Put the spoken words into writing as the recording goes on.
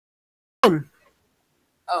Oh.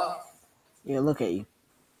 Yeah, look at you.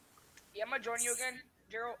 Yeah, I'm gonna join you again,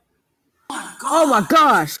 Gerald. Oh my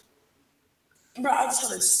gosh! Bro, I just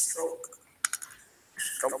had a stroke.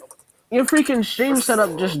 Your freaking stream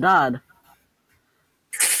setup just died.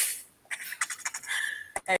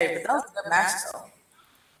 Hey, but that was a good match though.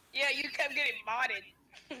 Yeah, you kept getting modded.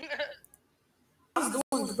 I was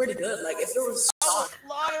doing pretty good. Like if it was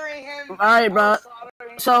slaughtering him. Alright, bro.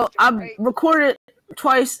 So I recorded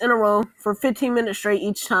twice in a row for 15 minutes straight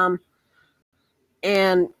each time.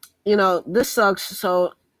 And, you know, this sucks.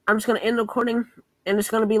 So I'm just going to end the recording. And it's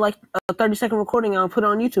going to be like a 30-second recording. And I'll put it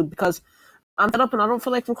on YouTube because I'm fed up and I don't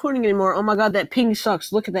feel like recording anymore. Oh my god, that ping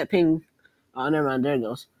sucks. Look at that ping. Oh, never mind. There it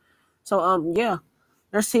goes. So, yeah.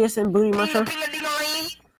 There's CSN Booty Muncher.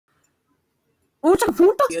 Mucha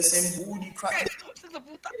puta? CSN Booty Crunch.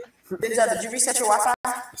 Denzel, did you reset your Wi-Fi?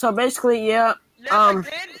 So basically, yeah. Yes, I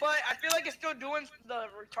did, but I feel like it's still doing the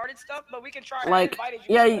retarded stuff, but we can try. Like,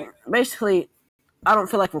 yeah, basically, I don't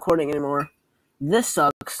feel like recording anymore. This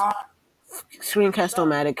sucks.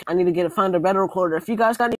 Screencast-O-Matic. I need to find a better recorder. If you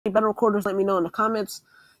guys got any better recorders, let me know in the comments.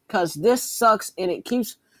 Because this sucks, and it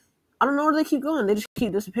keeps... I don't know where they keep going. They just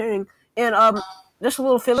keep disappearing. And, just a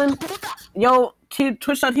little feeling. Yo,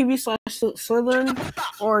 twitch.tv/Slytherin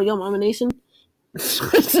or yomamanation.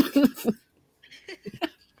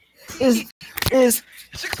 is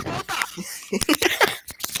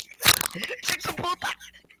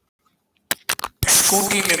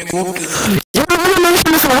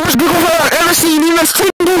ever seen you must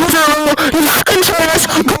take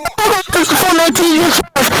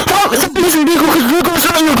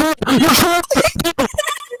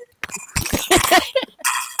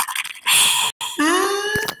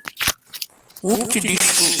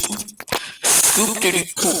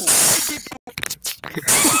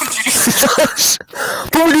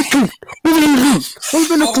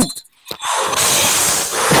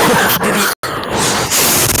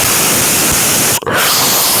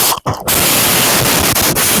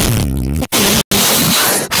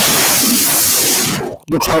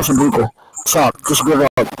Good house and Google. Stop. Just give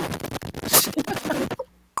up.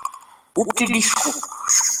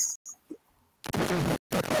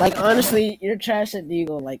 Like, honestly, you're trash at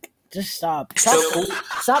Deagle. Like, just stop.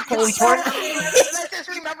 Stop playing Fortnite. Let's just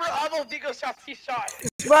remember all those Deagle shots he shot.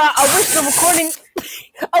 Bro, I wish the recording...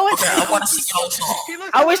 I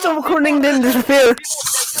wish the recording didn't disappear.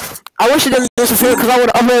 I wish it didn't disappear because I would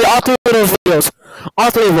upload all 3 of those videos. All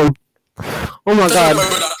 3 of them. Oh my god.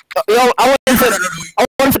 Yo, I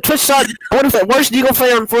went for Twitch shot. I went for worst Deagle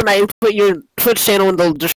player on Fortnite and put your Twitch channel in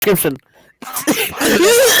the description.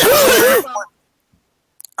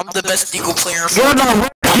 I'm the best Deagle player. You're the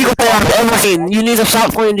worst Deagle player I've ever seen. You need to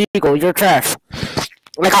stop playing Deagle. You're trash.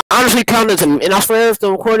 Like, I honestly counted him, and I swear if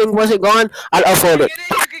the recording wasn't gone, I'd upload it.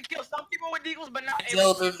 You could kill some people with Deagles, but not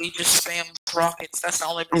everyone. Literally just spam rockets. That's the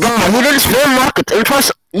only. Bro, you didn't spam rockets. And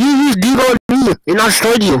plus, you used Deagle on me, and I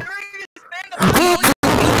destroyed you. I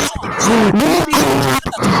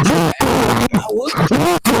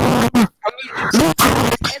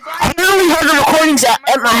literally heard the recordings at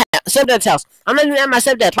my stepdad's house. I'm not even at my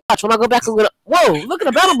stepdad's. Watch, when I go back, I'm gonna... Whoa, look at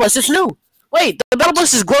the battle bus. It's new. Wait, the battle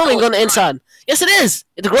bus is glowing on the inside. Yes, it is.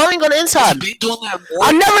 It's glowing on the inside.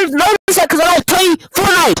 I never noticed that because I don't play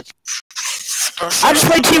Fortnite. I just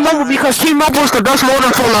play Team Mobile because Team Mobile is the best mode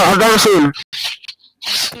on Fortnite I've ever seen.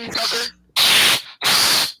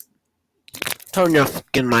 Turn your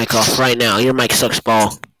fucking mic off right now. Your mic sucks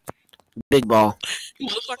ball. Big ball. You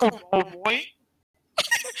look like a ball boy.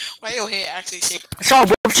 Why your head actually shaking? I saw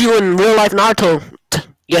whooped you in real life Naruto.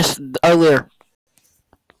 Yes, earlier.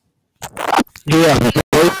 Yeah,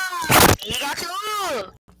 boy.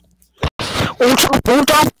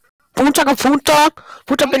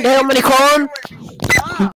 Punta pendejo maricón.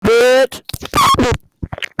 Bitch.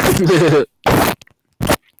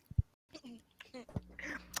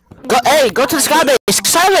 Go to the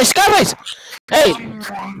skybase. Hey,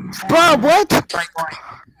 bro, what?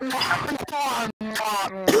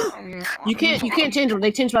 You can't change them.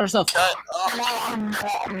 They change by themselves.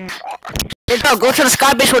 Hey, bro, go to the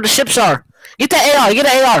skybase where the ships are. Get that AR. Get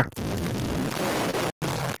an AR.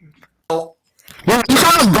 You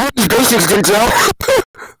found the bonus basics, Denzel.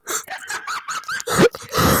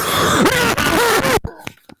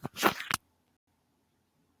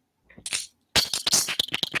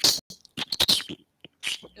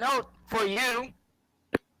 No, for you.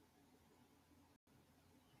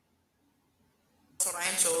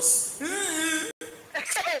 Ranchos.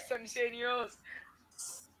 Some serios.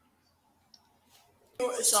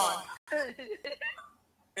 Sean.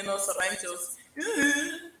 En los ranchos.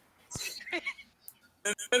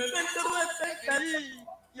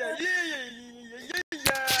 Yeah.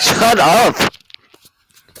 Shut up.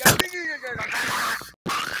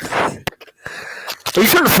 Are you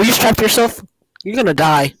trying to freeze trap yourself? You're gonna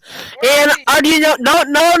die. And do you know?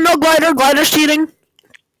 No glider. Glider's cheating.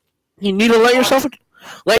 You need to let yourself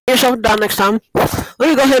down next time. Let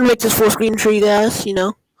me go ahead and make this full screen for you guys. You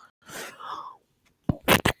know.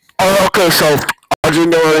 Oh, okay. So,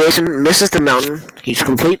 yomamanation misses the mountain. He's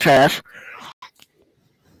complete trash.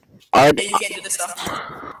 You can't do this stuff.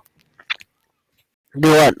 Do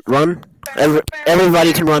what? Run?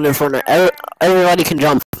 Everybody can run in Fortnite. Everybody can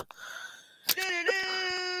jump.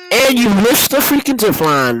 And you missed the freaking zip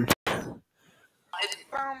line.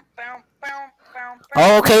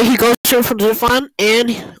 Oh, okay, he goes in for the zip line,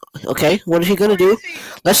 and okay, what is he gonna do?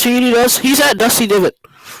 Let's see what he does. He's at Dusty Divot.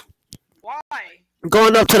 Why?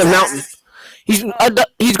 Going up to the mountain. He's going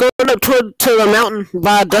up to the mountain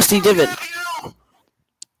by Dusty Divot.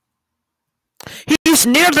 He's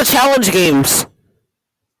near the challenge games.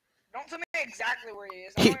 Don't tell me exactly where he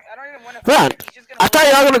is. I don't even want to Run. fight him. He's just gonna I thought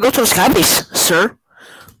you were gonna go to the sky base, sir.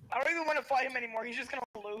 I don't even want to fight him anymore. He's just gonna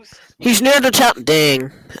lose. He's near the challenge.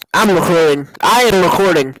 Dang, I'm recording. I am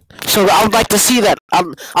recording. So I would like to see that.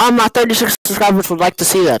 My 36 subscribers would like to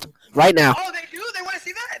see that right now. Oh, they do. They want to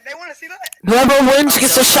see that. They want to see that. Whoever wins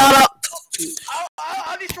gets a shout out.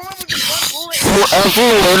 I'll destroy him with just one bullet.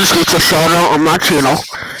 Whoever wins gets a shout out on my channel.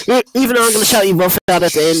 Even though I'm gonna shout you both out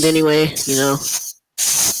at the end anyway, you know.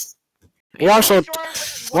 You're also.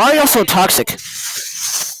 Why are you so toxic?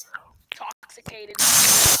 Toxicated.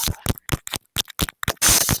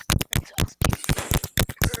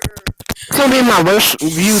 It's gonna be my worst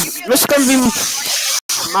viewed. This is gonna be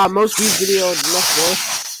my most viewed video next day.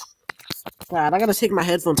 God, I gotta take my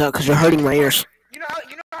headphones out because you're hurting my ears. You know how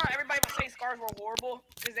everybody was saying scars were horrible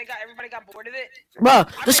because everybody got bored of it. Bro,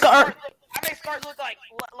 the scar. I make scars look like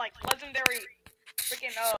legendary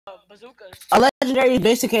freaking bazookas. A legendary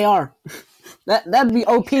basic AR. That'd be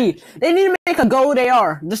OP. They need to make a gold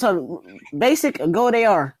AR. Just a basic gold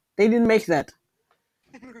AR. They didn't make that.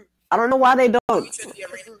 I don't know why they don't.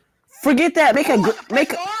 Forget that. Make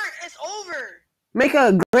It's over. Make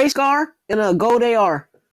a gray scar and a gold AR.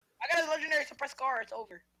 I got a legendary suppressed scar. It's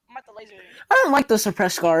over. I'm at the laser. I don't like the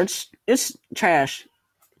suppressed scar. It's trash.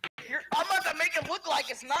 I'm about to make it look like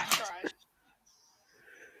it's not trash.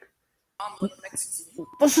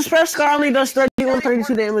 The suppressed scar only does 31,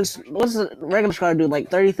 32 damage. What's the regular scar do? Like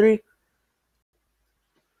 33?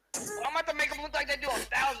 I'm about to make him look like they do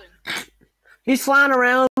 1,000. He's flying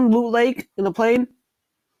around Loot Lake in the plane.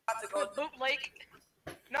 Loot Lake.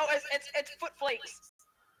 No, it's Foot Flakes.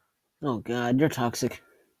 Oh god, you're toxic.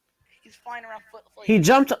 He's flying around Foot Flakes.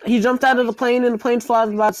 He jumped out of the plane and the plane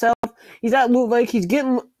flies by itself. He's at Loot Lake. He's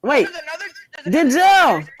getting wait. There's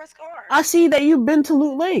Denzel! I see that you've been to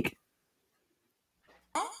Loot Lake.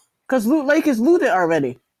 Cause Loot Lake is looted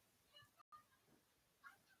already.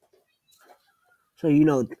 So you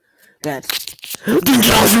know that.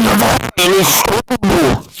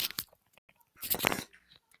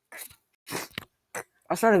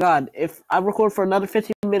 I swear to God, if I record for another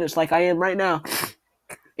 15 minutes like I am right now,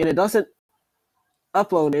 and it doesn't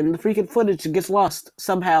upload and the freaking footage gets lost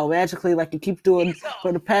somehow magically like it keeps doing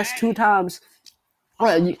for the past 2 times.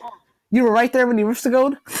 What, you were right there when you ripped the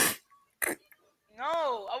gold?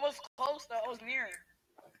 No, I was close though. I was near.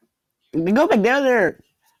 Go back down there.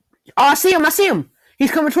 Oh, I see him.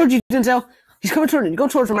 He's coming towards you, Denzel. He's coming towards you. Go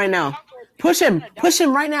towards him right now. Push him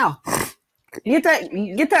right now. Get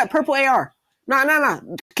that purple AR.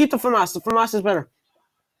 No. Keep the FAMAS. The FAMAS is better.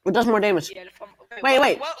 It does more damage. Yeah,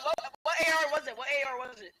 Wait. What AR was it? What AR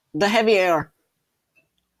was it? The heavy AR.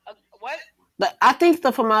 What? I think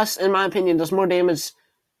the FAMAS, in my opinion, does more damage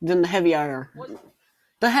than the heavy AR.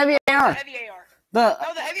 The heavy AR. The heavy AR. The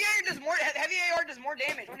heavy AR does more. Heavy AR does more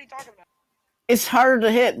damage. What are you talking about? It's harder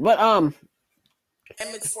to hit, but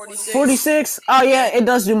Damage 46. 46. Oh yeah, it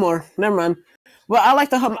does do more. Never mind. Well, I like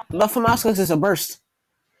the FAMAS because it's a burst.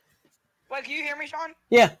 Wait, can you hear me, Sean?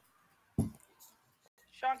 Yeah.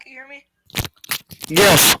 Sean, can you hear me?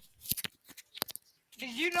 Yes.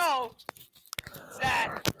 Did you know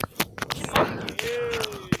that?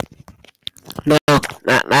 No,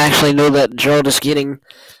 I actually know that Gerald is getting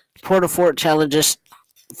Port-a-Fort challenges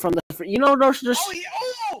from the. You know those are just.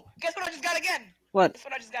 Oh! Guess what I just got again? What? Guess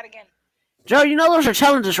what I just got again? Joe, you know those are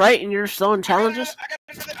challenges, right? And you're still in challenges.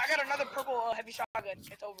 I got another purple heavy shotgun.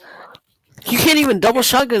 It's over. You can't even double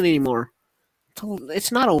shotgun anymore.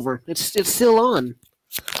 It's not over. It's still on.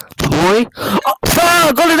 Boy,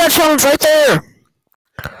 go to that challenge right there.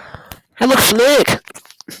 That looks slick.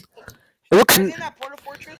 It looks. He's in that Porta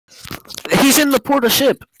Fortress. He's in the Porta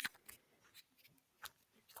ship.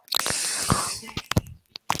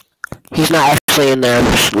 He's not actually in there.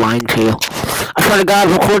 I'm just lying to you. I swear to God,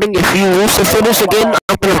 recording. If you lose the finish again,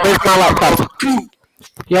 I'm gonna break my laptop.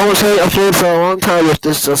 You almost hate upload for a long time if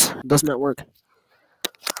this just does not work.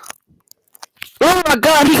 Oh my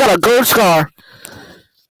God, he got a gold scar.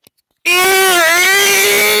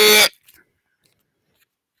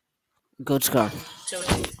 Gold scar.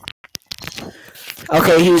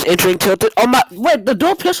 Okay, he's entering tilted. Oh my! Wait, the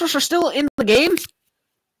dual pistols are still in the game?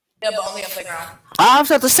 Yeah, but only on playground. I was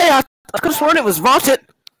about to say, I could have sworn it was vaulted.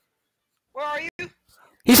 Where are you?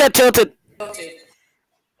 He said tilted. Okay.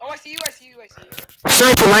 Oh, I see you.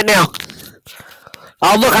 Sniper right now.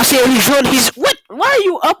 Oh look, I see what he's doing. He's what? Why are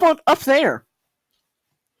you up there?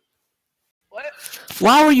 What?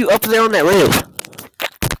 Why were you up there on that roof?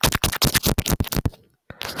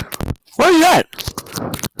 Where are you at?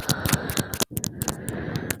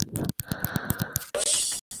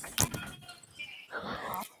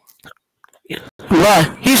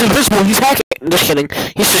 What? He's invisible. He's hacking. Just kidding.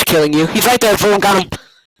 He's just killing you. He's right there. Everyone got him.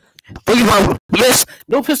 Boogie bomb. Miss.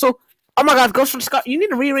 No pistol. Oh my God. Ghost from Scar. You need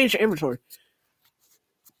to rearrange your inventory.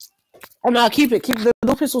 Oh no, keep it. Keep the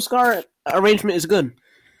no pistol Scar arrangement is good.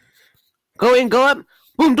 Go in. Go up.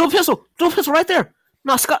 Boom. No pistol. No pistol right there.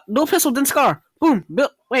 No Scar. No pistol. Then Scar. Boom.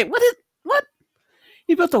 Built. Wait. What?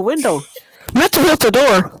 He built a window. Meant to build the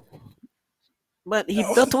door, but he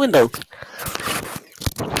built the window.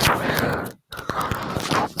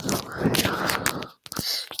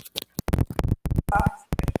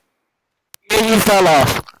 And you fell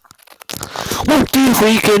off. What do you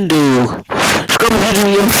think you can do? Scrum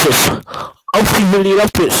hitting the office. I'm the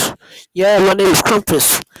office. Yeah, my name is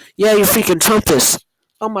Crumpus. Yeah, you freaking Trumpus.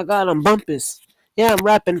 Oh my God, I'm Bumpus. Yeah, I'm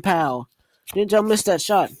rapping, pal. Didn't y'all miss that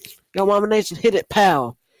shot? Yomamanation hit it,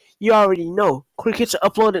 pal. You already know. Quick hit to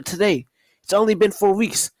upload it today. It's only been 4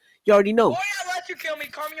 weeks. You already know. Boy, I let you kill me.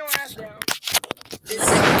 Calm your ass down.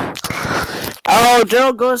 Oh,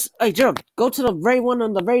 Gerald goes. Hey, Gerald, go to the very one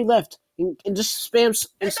on the very left and just spam.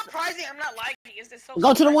 It's surprising I'm not lagging. Is this so?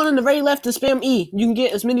 Go to the one on the very left and spam E. You can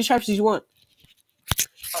get as many traps as you want.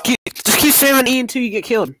 Just keep spamming E until you get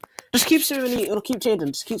killed. Just keep spamming E. It'll keep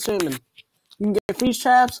changing. Just keep spamming. You can get freeze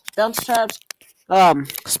traps, bounce traps,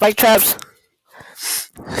 spike traps.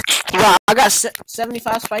 Wow, I got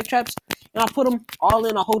 75 spike traps, and I put them all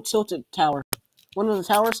in a whole tilted tower. One of the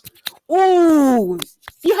towers. Ooh!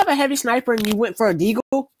 You have a heavy sniper and you went for a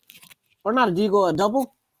deagle? Or not a deagle, a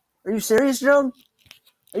double? Are you serious, Joe?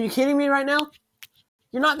 Are you kidding me right now?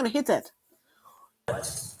 You're not gonna hit that.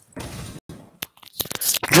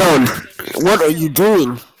 John, what are you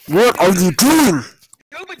doing? What are you doing?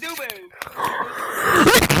 Dooba dooba.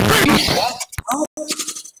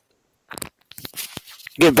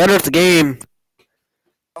 Get better at the game.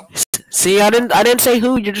 See, I didn't say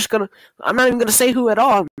who. You're just gonna. I'm not even gonna say who at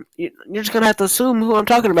all. You're just gonna have to assume who I'm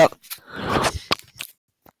talking about.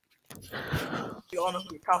 You all know who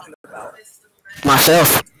you're talking about.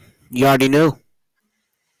 Myself. You already knew.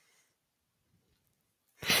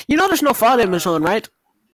 You know there's no fall damage on, right?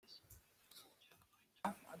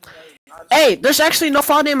 Hey, there's actually no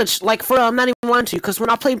fall damage. Like I'm not even lying to you, because when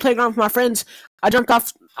I played Playground with my friends, I jumped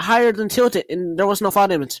off higher than tilted, and there was no fall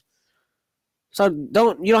damage. So you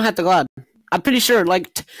don't have to glide. I'm pretty sure. Like,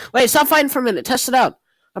 wait, stop fighting for a minute. Test it out,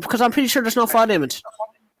 because I'm pretty sure there's no fall damage.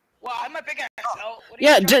 Well, I'm a pickaxe out.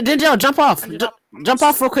 Yeah, Denzel, jump off. Jump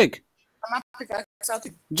off real quick. I'm not pickaxe out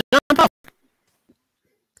too. Jump off.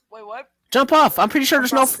 Wait, what? Jump off. I'm pretty sure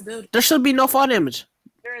there should be no fall damage.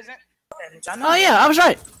 There isn't. Oh yeah, I was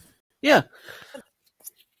right. Yeah.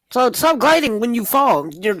 So stop gliding when you fall.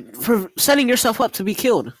 You're setting yourself up to be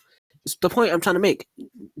killed. It's the point I'm trying to make.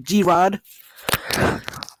 G-Rod.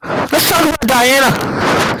 Let's talk about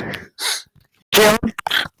Diana. Jim.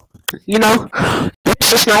 You know,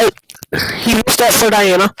 this night he missed that for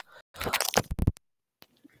Diana.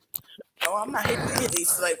 Oh, I'm not hitting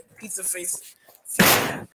these like pizza face. You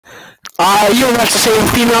were about to say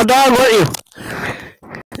female dog, weren't you?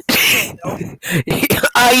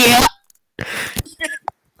 Yeah.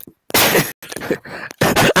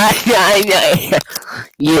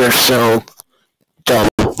 You're so dumb.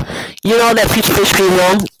 You know that piece of ice cream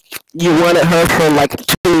wall? You wanted her for like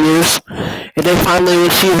 2 years, and then finally when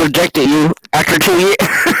she rejected you after 2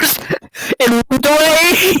 years and moved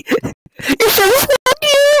away, you said it's not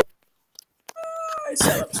you.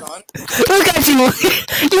 Shut up, Sean. Look at you.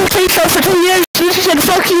 You chased her for 2 years, and she said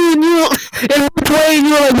fuck you, and moved away, and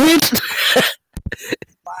you were like, bitch.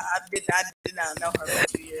 I did not know her for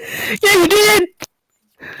 2 years. Yeah, you did.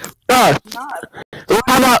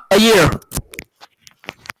 How about a year?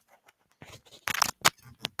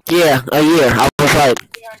 Yeah, a year. I was right.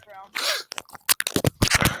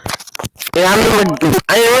 Yeah, I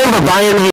remember I am